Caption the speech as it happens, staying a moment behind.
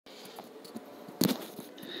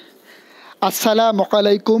আসসালামু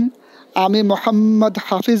আলাইকুম। আমি মোহাম্মদ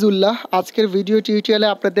হাফিজুল্লাহ আজকের ভিডিও টিউটোরিয়ালে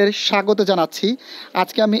আপনাদের স্বাগত জানাচ্ছি।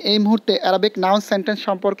 আজকে আমি এই মুহূর্তে অ্যারাবিক নাউন সেন্টেন্স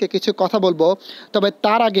সম্পর্কে কিছু কথা বলবো। তবে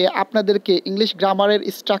তার আগে আপনাদেরকে ইংলিশ গ্রামারের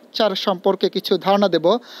স্ট্রাকচার সম্পর্কে কিছু ধারণা দেব,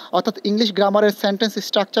 অর্থাৎ ইংলিশ গ্রামারের সেন্টেন্স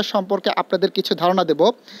স্ট্রাকচার সম্পর্কে আপনাদের কিছু ধারণা দেব।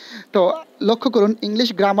 তো লক্ষ্য করুন, ইংলিশ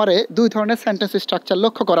গ্রামারে দুই ধরনের সেন্টেন্স স্ট্রাকচার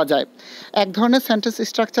লক্ষ্য করা যায়। এক ধরনের সেন্টেন্স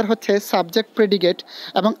স্ট্রাকচার হচ্ছে সাবজেক্ট প্রেডিকেট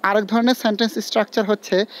এবং আরেক ধরনের সেন্টেন্স স্ট্রাকচার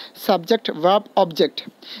হচ্ছে সাবজেক্ট ভার্ব অবজেক্ট।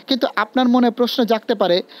 কিন্তু আপনার মনে প্রশ্ন জাগতে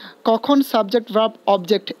পারে, কখন সাবজেক্ট ভার্ব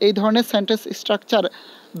অবজেক্ট এই ধরনের সেন্টেন্স স্ট্রাকচার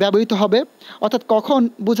ব্যবহৃত হবে, অর্থাৎ কখন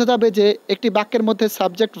বোঝা যাবে যে একটি বাক্যের মধ্যে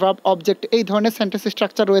সাবজেক্ট ভার্ব অবজেক্ট এই ধরনের সেন্টেন্স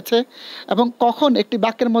স্ট্রাকচার রয়েছে, এবং কখন একটি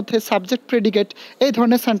বাক্যের মধ্যে সাবজেক্ট প্রেডিকেট এই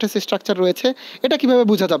ধরনের সেন্টেন্স স্ট্রাকচার রয়েছে, এটা কিভাবে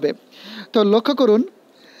বোঝা যাবে। তো লক্ষ্য করুন,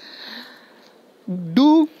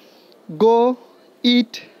 ডু, গো,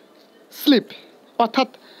 ইট, স্লিপ, অর্থাৎ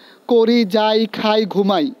করি, যাই, খাই,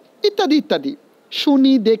 ঘুমাই ইত্যাদি ইত্যাদি,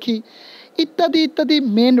 শুনি, দেখি ইত্যাদি ইত্যাদি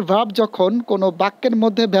মেন ভার্ব যখন কোনো বাক্যের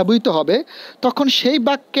মধ্যে ব্যবহৃত হবে, তখন সেই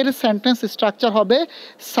বাক্যের সেন্টেন্স স্ট্রাকচার হবে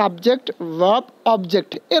সাবজেক্ট ভার্ব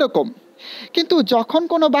অবজেক্ট এরকম। কিন্তু যখন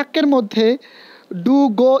কোনো বাক্যের মধ্যে do,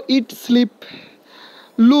 go, it, slip,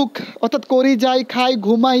 look, অর্থাৎ করি, যাই, খাই,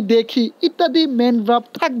 ঘুমাই, দেখি ইত্যাদি মেন ভার্ব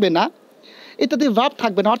থাকবে না,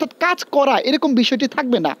 অর্থাৎ কাজ করা এরকম বিষয়টি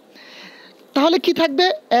থাকবে না, তাহলে কি থাকবে?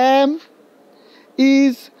 M,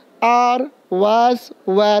 is, R, was,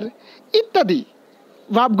 war ইত্যাদি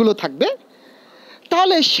ভার্বগুলো থাকবে।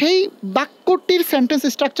 তাহলে সেই বাক্যটির সেন্টেন্স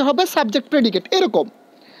স্ট্রাকচার হবে সাবজেক্ট প্রেডিকেট এরকম।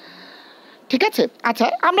 ঠিক আছে, আচ্ছা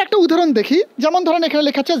আমরা একটা উদাহরণ দেখি। যেমন ধরেন এখানে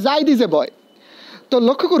লেখা আছে জাইদ ইজ এ বয়। তো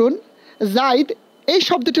লক্ষ্য করুন, জাইদ এই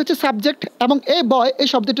শব্দটি হচ্ছে সাবজেক্ট এবং এ বয় এই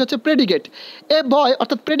শব্দটি হচ্ছে প্রেডিকেট। এ বয়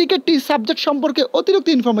অর্থাৎ প্রেডিকেটটি সাবজেক্ট সম্পর্কে অতিরিক্ত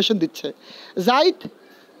ইনফরমেশন দিচ্ছে। জাইদ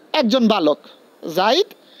একজন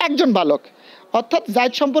বালক, অর্থাৎ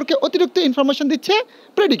জাইদ সম্পর্কে অতিরিক্ত ইনফরমেশন দিচ্ছে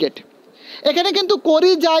প্রেডিকেট। এখানে কিন্তু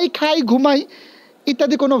করি, যাই, খাই, ঘুমাই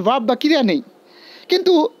ইত্যাদি কোনো ভার্ব বা ক্রিয়া নেই।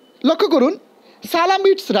 কিন্তু লক্ষ্য করুন, সালাম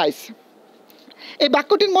ইটস রাইস, এই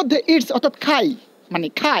বাক্যটির মধ্যে ইটস অর্থাৎ খাই মানে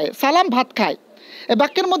খায়, সালাম ভাত খায়, এই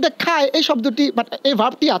বাক্যের মধ্যে খায় এই শব্দটি এই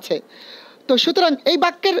ভার্বটি আছে। তো সুতরাং এই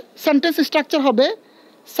বাক্যের সেন্টেন্স স্ট্রাকচার হবে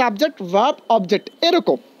সাবজেক্ট ভার্ব অবজেক্ট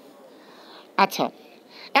এরকম। আচ্ছা,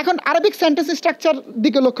 এখন আরবিক সেন্টেন্স স্ট্রাকচার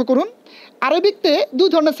দিকে লক্ষ্য করুন। আরবিতে দুই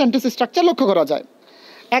ধরনের সেন্টেন্স স্ট্রাকচার লক্ষ্য করা যায়।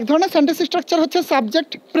 এক ধরনের সেন্টেন্স স্ট্রাকচার হচ্ছে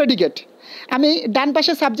সাবজেক্ট প্রেডিকেট। আমি ডান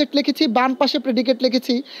পাশে সাবজেক্ট লিখেছি, বাম পাশে প্রেডিকেট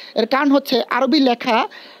লিখেছি। এর কারণ হচ্ছে আরবি লেখা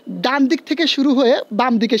ডান দিক থেকে শুরু হয়ে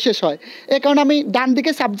বাম দিকে শেষ হয়। এ কারণে আমি ডান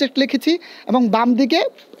দিকে সাবজেক্ট লিখেছি এবং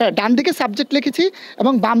ডান দিকে সাবজেক্ট লিখেছি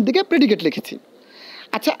এবং বাম দিকে প্রেডিকেট লিখেছি।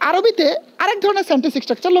 আচ্ছা, আরবিতে আরেক ধরনের সেন্টেন্স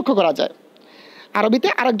স্ট্রাকচার লক্ষ্য করা যায়।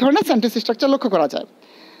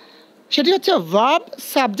 সেটি হচ্ছে ভার্ব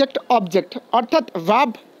সাবজেক্ট অবজেক্ট, অর্থাৎ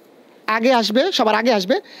ভার্ব সবার আগে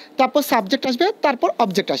আসবে, তারপর সাবজেক্ট আসবে, তারপর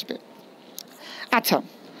অবজেক্ট আসবে। আচ্ছা,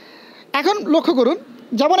 এখন লক্ষ্য করুন,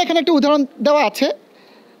 যেমন এখানে একটা উদাহরণ দেওয়া আছে,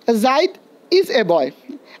 জাইদ ইজ এ বয়।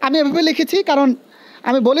 আমি এভাবে লিখেছি কারণ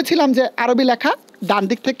আমি বলেছিলাম যে আরবি লেখা ডান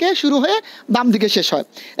দিক থেকে শুরু হয়ে বাম দিকে শেষ হয়,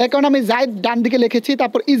 এর কারণে আমি জাইদ ডান দিকে লিখেছি,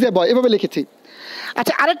 তারপর ইজ এ বয় এভাবে লিখেছি।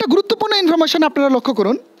 আচ্ছা, আরেকটা গুরুত্বপূর্ণ ইনফরমেশন আপনারা লক্ষ্য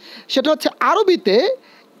করুন, সেটা হচ্ছে আরবিতে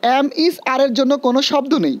এম ইজ আর এর জন্য কোনো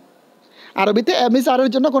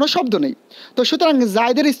শব্দ নেই। তো সুতরাং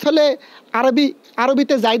জাইদের স্থলে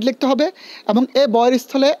আরবিতে জাইদ লিখতে হবে এবং এ বয়ের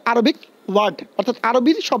স্থলে আরবিক ওয়ার্ড অর্থাৎ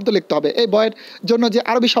আরবির শব্দ লিখতে হবে। এই বয়ের জন্য যে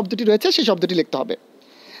আরবি শব্দটি রয়েছে সেই শব্দটি লিখতে হবে।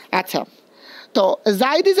 আচ্ছা, তো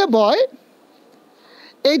জাইদ ইজ এ বয়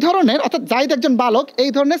এই ধরনের, অর্থাৎ জাইদ একজন বালক, এই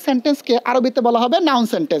ধরনের সেন্টেন্সকে আরবিতে বলা হবে নাউন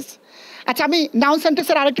সেন্টেন্স। আচ্ছা, আমি নাউন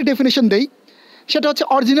সেন্টেন্সের আরেকটি ডেফিনেশন দেই, সেটা হচ্ছে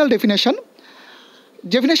অরিজিনাল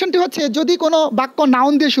ডেফিনেশনটি হচ্ছে, যদি কোনো বাক্য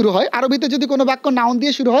নাউন দিয়ে শুরু হয়, আরবিতে যদি কোনো বাক্য নাউন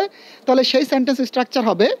দিয়ে শুরু হয়, তাহলে সেই সেন্টেন্স স্ট্রাকচার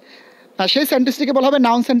হবে, সেই সেন্টেন্সটিকে বলা হবে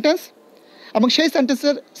নাউন সেন্টেন্স, এবং সেই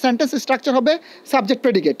সেন্টেন্স স্ট্রাকচার হবে সাবজেক্ট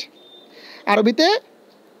প্রেডিকেট।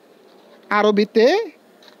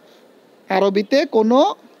 আরবিতে কোনো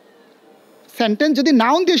সেন্টেন্স যদি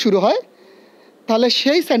নাউন দিয়ে শুরু হয়, তাহলে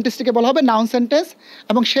সেই সেন্টেন্সটিকে বলা হবে নাউন সেন্টেন্স,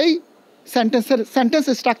 এবং সেই সেন্টেন্স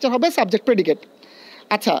স্ট্রাকচার হবে সাবজেক্ট প্রেডিকেট।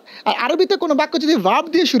 আচ্ছা, আর আরবিতে কোনো বাক্য যদি ভার্ব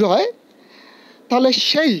দিয়ে শুরু হয়, তাহলে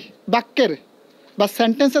সেই বাক্যের বা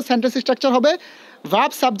সেন্টেন্স স্ট্রাকচার হবে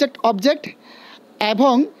ভার্ব সাবজেক্ট অবজেক্ট,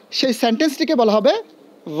 এবং সেই সেন্টেন্সটিকে বলা হবে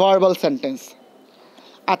ভার্বাল সেন্টেন্স।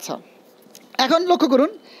 আচ্ছা, এখন লক্ষ্য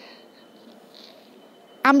করুন,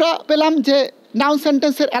 আমরা পেলাম যে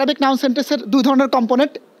অ্যারাবিক নাউন সেন্টেন্সের দুই ধরনের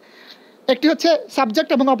কম্পোনেন্ট, একটি হচ্ছে সাবজেক্ট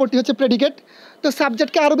এবং অপরটি হচ্ছে প্রেডিকেট। তো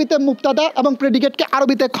সাবজেক্টকে আরবিতে মুবতাদা এবং প্রেডিকেটকে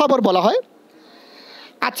আরবিতে খবর বলা হয়।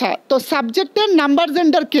 আচ্ছা, তো সাবজেক্টের নাম্বার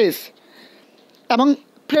জেন্ডার কেস এবং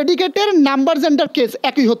প্রেডিকেটের নাম্বার জেন্ডার কেস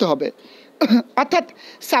একই হতে হবে। অর্থাৎ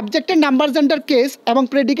সাবজেক্টের নাম্বার জেন্ডার কেস এবং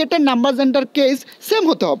প্রেডিকেটের নাম্বার জেন্ডার কেস সেম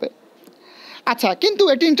হতে হবে। আচ্ছা, কিন্তু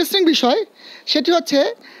এটি ইন্টারেস্টিং বিষয়, সেটি হচ্ছে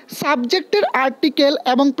সাবজেক্টের আর্টিকেল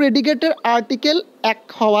এবং প্রেডিকেটের আর্টিকেল এক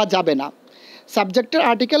হওয়া যাবে না। সাবজেক্টের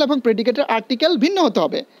আর্টিকেল এবং প্রেডিকেটের আর্টিকেল ভিন্ন হতে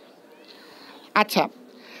হবে। আচ্ছা,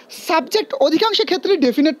 সাবজেক্ট অধিকাংশ ক্ষেত্রেই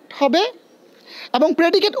ডেফিনেট হবে এবং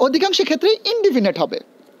প্রেডিকেট অধিকাংশ ক্ষেত্রেই ইনডিফিনিট হবে।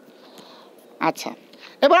 আচ্ছা,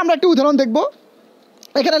 এবার আমরা একটি উদাহরণ দেখব।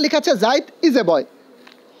 এখানে লেখা আছে জাইদ ইজ এ বয়।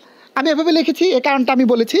 আমি এভাবে লিখেছি, এ কারণটা আমি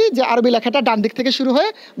বলেছি যে আরবি লেখাটা ডান দিক থেকে শুরু হয়ে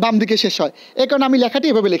বাম দিকে শেষ হয়, এই কারণে আমি লেখাটি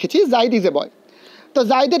এভাবে লিখেছি জাইদ ইজ এ বয়। তো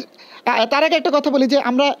জাইদের তার আগে একটা কথা বলি যে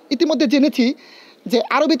আমরা ইতিমধ্যে জেনেছি যে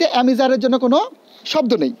আরবিতে অ্যামিজারের জন্য কোনো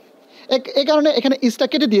শব্দ নেই, এই কারণে এখানে ইসটা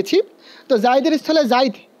কেটে দিয়েছি। তো জাইদের স্থলে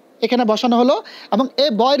জাইদ এখানে বসানো হলো এবং এ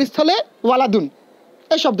বয়ের স্থলে ওয়ালাদুন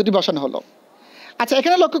এই শব্দটি বসানো হলো। আচ্ছা,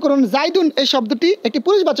 এখানে লক্ষ্য করুন জাইদুন এই শব্দটি একটি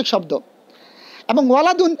পুরুষবাচক শব্দ এবং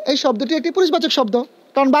ওয়ালাদুন এই শব্দটি একটি পুরুষবাচক শব্দ,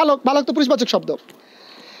 কারণ বালক, বালক তো পুরুষবাচক শব্দ।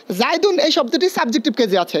 জাইদুন এই শব্দটি সাবজেক্টিভ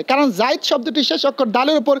কেজে আছে, কারণ জাইদ শব্দটি শেষ অক্ষর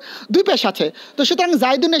ডালের উপর দুই পেশ আছে, তো সুতরাং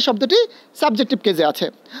জাইদুন এই শব্দটি সাবজেক্টিভ কেজে আছে।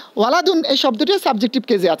 ওয়ালাদুন এই শব্দটি সাবজেক্টিভ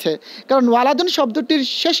কেজে আছে, কারণ ওয়ালাদুন শব্দটির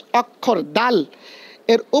শেষ অক্ষর ডাল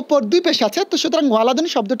এর উপর দুই পেশ আছে, তো সুতরাং ওয়ালাদুন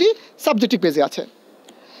শব্দটি সাবজেক্টিভ কেজে আছে।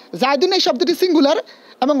 জাইদুন এই শব্দটি সিঙ্গুলার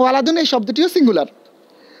এবং ওয়ালাদুন এই শব্দটিও সিঙ্গুলার।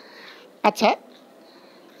 আচ্ছা,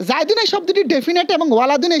 জাইদুন এই শব্দটি ডেফিনেট এবং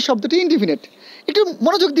ওয়ালাদুন এই শব্দটি ইনডিফিনিট। একটু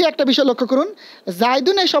মনোযোগ দিয়ে একটা বিষয় লক্ষ্য করুন,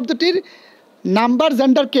 জাইদুন এই শব্দটির নাম্বার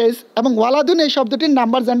জেন্ডার কেস এবং ওয়ালাদুন এই শব্দটির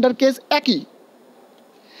নাম্বার জেন্ডার কেস একই,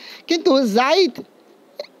 কিন্তু জাইদ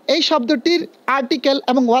এই শব্দটির আর্টিকেল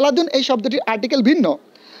এবং ওয়ালাদুন এই শব্দটির আর্টিকেল ভিন্ন।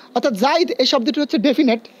 অর্থাৎ জাইদ এই শব্দটি হচ্ছে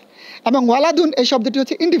ডেফিনেট এবং ওয়ালাদুন এই শব্দটি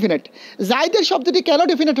হচ্ছে ইনডিফিনিট। জাইদের শব্দটি কেন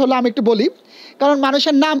ডেফিনেট হলো আমি একটু বলি, কারণ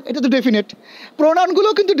মানুষের নাম এটা তো ডেফিনেট,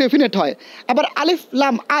 প্রোনাউনগুলোও কিন্তু ডেফিনেট হয়, আবার আলিফ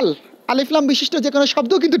লাম আলিফ লাম বিশিষ্ট যে কোনো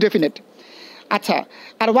শব্দও কিন্তু ডেফিনেট। আচ্ছা,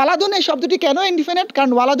 আর ওয়ালাদুন এই শব্দটি কেন ইনডিফিনিট,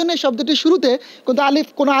 কারণ ওয়ালাদুন এই শব্দটির শুরুতে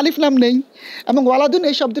কোনো আলিফ লাম নেই এবং ওয়ালাদুন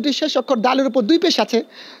এই শব্দটির শেষ অক্ষর ডালের উপর দুই পেশ আছে,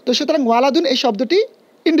 তো সুতরাং ওয়ালাদুন এই শব্দটি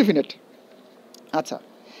ইনডিফিনিট। আচ্ছা,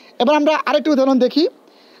 এবার আমরা আরেকটি উদাহরণ দেখি।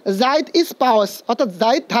 জাইদ ইজ পাওয়াস, অর্থাৎ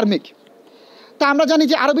জাইদ ধার্মিক। তা আমরা জানি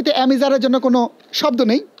যে আরবিতে অ্যামিজারের জন্য কোনো শব্দ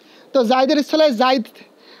নেই, তো জাইদের স্থলে জাইদ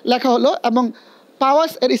লেখা হলো এবং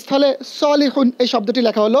পাওয়াস এর স্থলে সলিহুন এই শব্দটি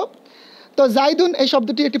লেখা হলো। তো জাইদুন এই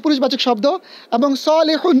শব্দটি একটি পুরুষবাচক শব্দ এবং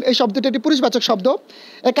সলিহুন এই শব্দটি একটি পুরুষবাচক শব্দ।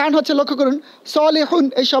 এর কারণ হচ্ছে, লক্ষ্য করুন, সলিহুন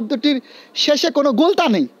এই শব্দটির শেষে কোনো গোলতা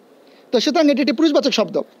নেই, তো সুতরাং এটি একটি পুরুষবাচক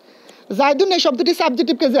শব্দ। জাইদুন এই শব্দটি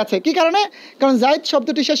সাবজেক্টিভ কেজে আছে, কী কারণে, কারণ জাইদ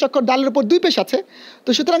শব্দটি শেষ অক্ষর ডালের উপর দুই পেশ আছে, তো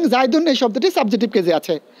সুতরাং জাইদুন এই শব্দটি সাবজেক্টিভ কেজে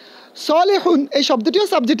আছে। সলিহুন এই শব্দটিও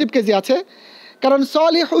সাবজেক্টিভ কেজে আছে, কারণ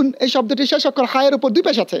সলিহুন এই শব্দটি শেষ অক্ষর হায়ের উপর দুই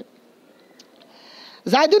পেশ আছে।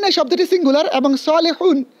 জাইদুন এই শব্দটি সিঙ্গুলার এবং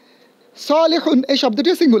সলিহুন এই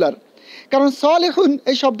শব্দটিও সিঙ্গুলার, কারণ সলিহুন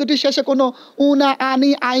এই শব্দটির শেষে কোনো উনা,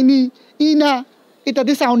 আনি, আইনি, ইনা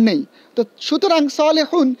ইত্যাদি সাউন্ড নেই, তো সুতরাং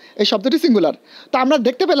সলিহুন এই শব্দটি সিঙ্গুলার। তো আমরা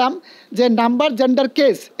দেখতে পেলাম যে নাম্বার জেন্ডার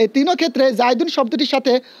কেস এই তিনও ক্ষেত্রে জাইদুন শব্দটির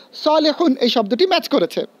সাথে সলিহুন এই শব্দটি ম্যাচ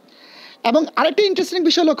করেছে। এবং আরেকটি ইন্টারেস্টিং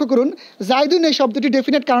বিষয় লক্ষ্য করুন, জাইদুন এই শব্দটি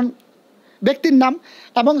ডেফিনেট কারণ ব্যক্তির নাম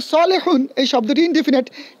এবং সলেহুন এই শব্দটি ইনডিফিনিট,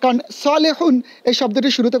 কারণ সলেহুন এই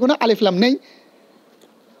শব্দটির শুরুতে কোনো আলিফ লাম নেই,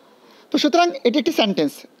 তো সুতরাং এটি একটি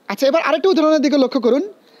সেন্টেন্স। আচ্ছা, এবার আরেকটি উদাহরণের দিকে লক্ষ্য করুন।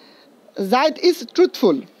 Zaid is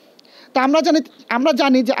truthful. তা আমরা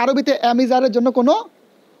জানি যে আরবিতে অ্যামিজারের জন্য কোনো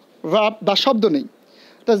ভার্ব বা শব্দ নেই,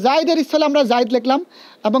 তো জাইদের স্থলে আমরা জাইদ লিখলাম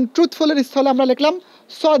এবং ট্রুথফুলের স্থলে আমরা লিখলাম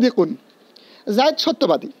সাদিকুন। জাইদ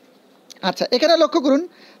সত্যবাদী। আচ্ছা, এখানে লক্ষ্য করুন,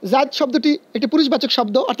 জাইদ শব্দটি একটি পুরুষবাচক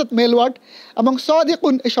শব্দ অর্থাৎ মেল ওয়ার্ড এবং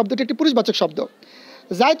সাদিকুন এই শব্দটি একটি পুরুষবাচক শব্দ।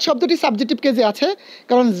 জাইদ শব্দটি সাবজেক্টিভ কেজে আছে,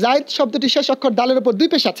 কারণ জাইদ শব্দটি শেষ অক্ষর ডালের উপর দুই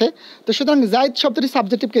পেশ আছে, তো সুতরাং জাইদ শব্দটি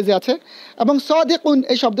সাবজেক্টিভ কেজে আছে এবং সাদিকুন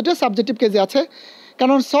এই শব্দটি সাবজেক্টিভ কেজে আছে,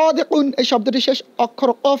 কারণ সাদিকুন এই শব্দটি শেষ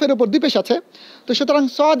অক্ষর কফের উপর দুই পেশ আছে, তো সুতরাং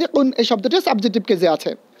সাদিকুন এই শব্দটি সাবজেক্টিভ কেজে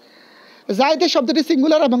আছে। জাইদের শব্দটি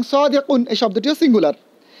সিঙ্গুলার এবং সাদিকুন এই শব্দটিও সিঙ্গুলার,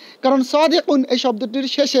 কারণ সাদিকুন এই শব্দটির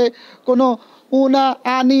শেষে কোনো উনা,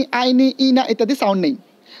 আনি, আইনি, ইনা ইত্যাদি সাউন্ড নেই।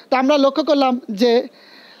 তো আমরা লক্ষ্য করলাম যে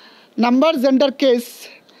নাম্বার জেন্ডার কেস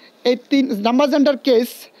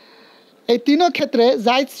এই তিনও ক্ষেত্রে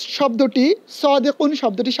জাইদ শব্দটি সাদিকুন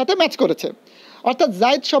শব্দটির সাথে ম্যাচ করেছে, অর্থাৎ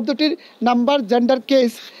জাইদ শব্দটির নাম্বার জেন্ডার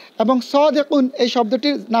কেস এবং সাদিকুন এই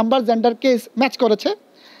শব্দটির নাম্বার জেন্ডার কেস ম্যাচ করেছে।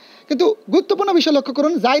 কিন্তু গুরুত্বপূর্ণ বিষয় লক্ষ্য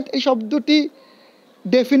করুন, জাইদ এই শব্দটি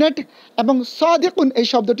ডেফিনেট এবং সাদিকুন এই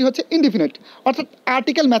শব্দটি হচ্ছে ইনডিফিনিট, অর্থাৎ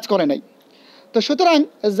আর্টিকেল ম্যাচ করে নাই, তো সুতরাং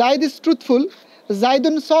জাইদ ইজ ট্রুথফুল,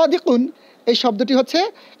 জাইদুন সাদিকুন এই শব্দটি হচ্ছে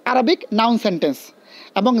আরবিক নাউন সেন্টেন্স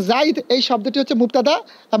এবং জাইদ এই শব্দটি হচ্ছে মুবতাদা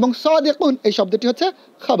এবং সাদিকুন এই শব্দটি হচ্ছে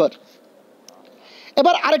খবর।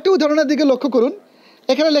 এবার আরেকটি উদাহরণের দিকে লক্ষ্য করুন।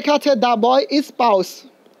 এখানে লেখা আছে দ্য বয় ইজ পাউস।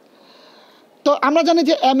 তো আমরা জানি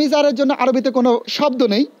যে এম ইজ আরের জন্য আরবিতে কোনো শব্দ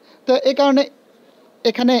নেই, তো এই কারণে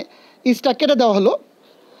এখানে ইজটা কেটে দেওয়া হলো।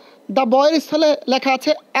 দ্য বয়ের স্থলে লেখা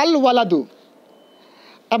আছে আল ওয়ালাদু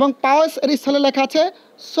এবং পাউস এর স্থলে লেখা আছে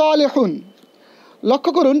সলিহুন।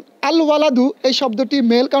 লক্ষ্য করুন, আল ওয়ালাদু এই শব্দটি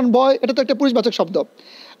মেল, কারণ বয় এটা তো একটা পুরুষবাচক শব্দ,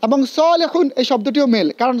 এবং সলিহুন এই শব্দটিও মেল,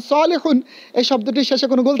 কারণ সলিহুন এই শব্দটির শেষে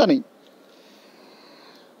কোনো গোলতা নেই।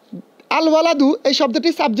 আল ওয়ালাদু এই শব্দটি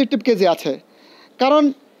সাবজেক্টিভ কেজে আছে, কারণ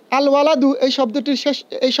আল ওয়ালাদু এই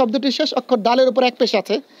শব্দটির শেষ অক্ষর দালের উপর এক পেশ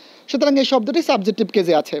আছে, সুতরাং এই শব্দটি সাবজেক্টিভ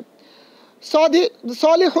কেজে আছে।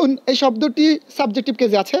 সলিহুন এই শব্দটি সাবজেক্টিভ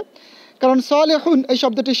কেজে আছে, কারণ সলিহুন এই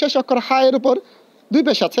শব্দটির শেষ অক্ষর হায়ের উপর দুই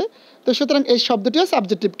পেশ আছে, তো সুতরাং এই শব্দটিও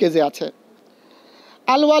সাবজেক্টিভ কেজে আছে।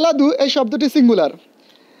 আল ওয়ালাদু এই শব্দটি সিঙ্গুলার,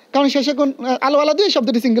 কারণ শেষে কোন আল ওয়ালাদু এই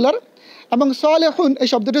শব্দটি সিঙ্গুলার এবং সলিহুন এই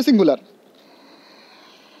শব্দটি সিঙ্গুলার।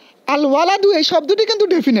 আল ওয়ালাদু এই শব্দটি কিন্তু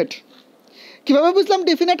ডেফিনেট। কীভাবে বুঝলাম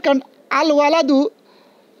ডেফিনেট? কারণ আল ওয়ালাদু,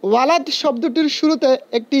 ওয়ালাদ শব্দটির শুরুতে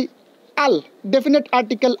একটি আল, ডেফিনেট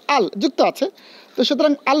আর্টিকেল আল যুক্ত আছে, তো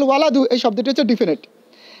সুতরাং আল ওয়ালাদু এই শব্দটি হচ্ছে ডেফিনেট।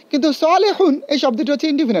 কিন্তু সলিহুন এই শব্দটি হচ্ছে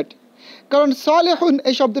ইনডিফিনেট, কারণ সলিহুন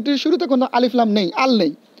এই শব্দটির শুরুতে কোনো আলিফ লাম নেই, আল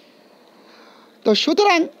নেই। তো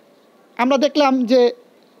সুতরাং আমরা দেখলাম যে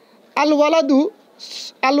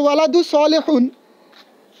আল ওয়ালাদু সলিহুন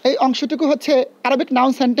এই অংশটুকু হচ্ছে আরবিক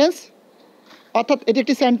নাউন সেন্টেন্স, অর্থাৎ এটি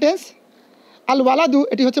একটি সেন্টেন্স। আল ওয়ালাদু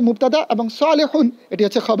এটি হচ্ছে মুবতাদা এবং সলিহুন এটি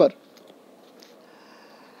হচ্ছে খবর।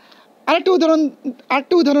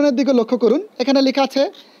 আরেকটি উদাহরণের দিকে লক্ষ্য করুন। এখানে লেখা আছে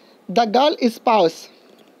দ্য গার্ল ইজ পাউস।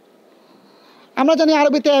 আমরা জানি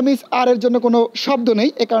আরবিতে এম ইজ আর এর জন্য কোনো শব্দ নেই,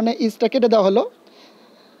 এ কারণে ইজটা কেটে দেওয়া হলো।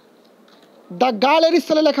 দ্য গার্ল এর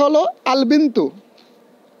স্থলে লেখা হলো আল বিন্তু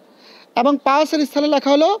এবং পাউসের স্থলে লেখা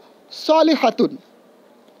হলো সলিহাতুন।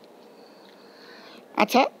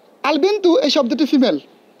 আচ্ছা, আল বিন্তু এই শব্দটি ফিমেল,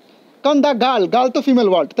 কারণ দ্য গার্ল তো ফিমেল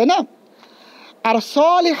ওয়ার্ড, তাই না? আর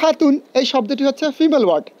সলিহাতুন এই শব্দটি হচ্ছে ফিমেল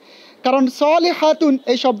ওয়ার্ড, কারণ সলিহাতুন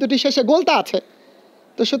এই শব্দটি শেষে গোলতা আছে,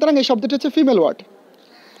 তো সুতরাং এই শব্দটি হচ্ছে ফিমেল ওয়ার্ড।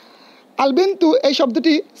 আল বিন্তু এই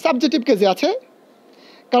শব্দটি সাবজেক্টিভ কেজে আছে,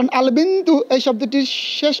 কারণ আল বিন্তু এই শব্দটির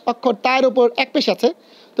শেষ অক্ষর তার উপর এক পেশ আছে,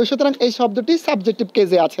 তো সুতরাং এই শব্দটি সাবজেক্টিভ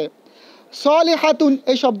কেজে আছে। সলিহাতুন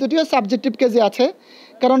এই শব্দটিও সাবজেক্টিভ কেজে আছে,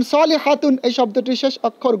 কারণ সলিহাতুন এই শব্দটির শেষ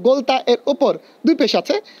অক্ষর গোলতা এর উপর দুই পেশ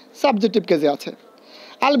আছে, সাবজেক্টিভ কেজে আছে।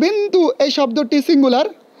 আল বিন্তু এই শব্দটি সিঙ্গুলার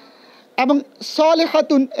এবং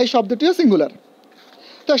সলিহাতুন এই শব্দটিও সিঙ্গুলার।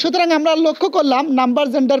 তো সুতরাং আমরা লক্ষ্য করলাম নাম্বার,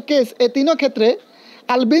 জেন্ডার, কেস এই তিনও ক্ষেত্রে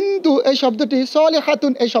আল বিন্তু এই শব্দটি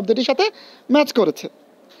সলিহাতুন এই শব্দটির সাথে ম্যাচ করেছে।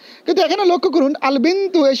 কিন্তু এখানে লক্ষ্য করুন, আল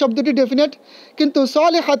বিন্তু এই শব্দটি ডেফিনেট, কিন্তু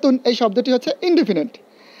সলিহাতুন এই শব্দটি হচ্ছে ইনডিফিনেট।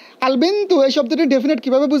 আল বিন্তু এই শব্দটি ডেফিনেট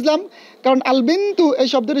কীভাবে বুঝলাম? কারণ আল বিন্তু এই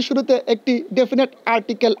শব্দটির শুরুতে একটি ডেফিনেট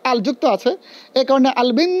আর্টিকেল আল যুক্ত আছে, এই কারণে আল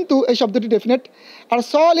বিন্তু এই শব্দটি ডেফিনেট। আর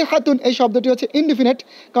সলিহাতুন এই শব্দটি হচ্ছে ইনডিফিনেট,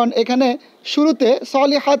 কারণ এখানে শুরুতে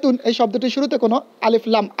সলিহাতুন এই শব্দটির শুরুতে কোনো আলিফ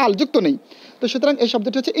লাম আল যুক্ত নেই, তো সুতরাং এই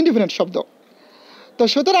শব্দটি হচ্ছে ইনডিফিনেট শব্দ। তো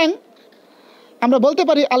সুতরাং আমরা বলতে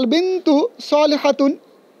পারি আল বিন্তু সলিহাতুন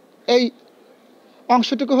এই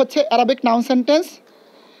অংশটুকু হচ্ছে আরবিক নাউন সেন্টেন্স,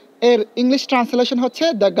 এর ইংলিশ ট্রান্সলেশন হচ্ছে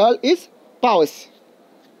দ্য গার্ল ইজ পাউস।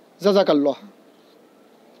 জাযাকাল্লাহ।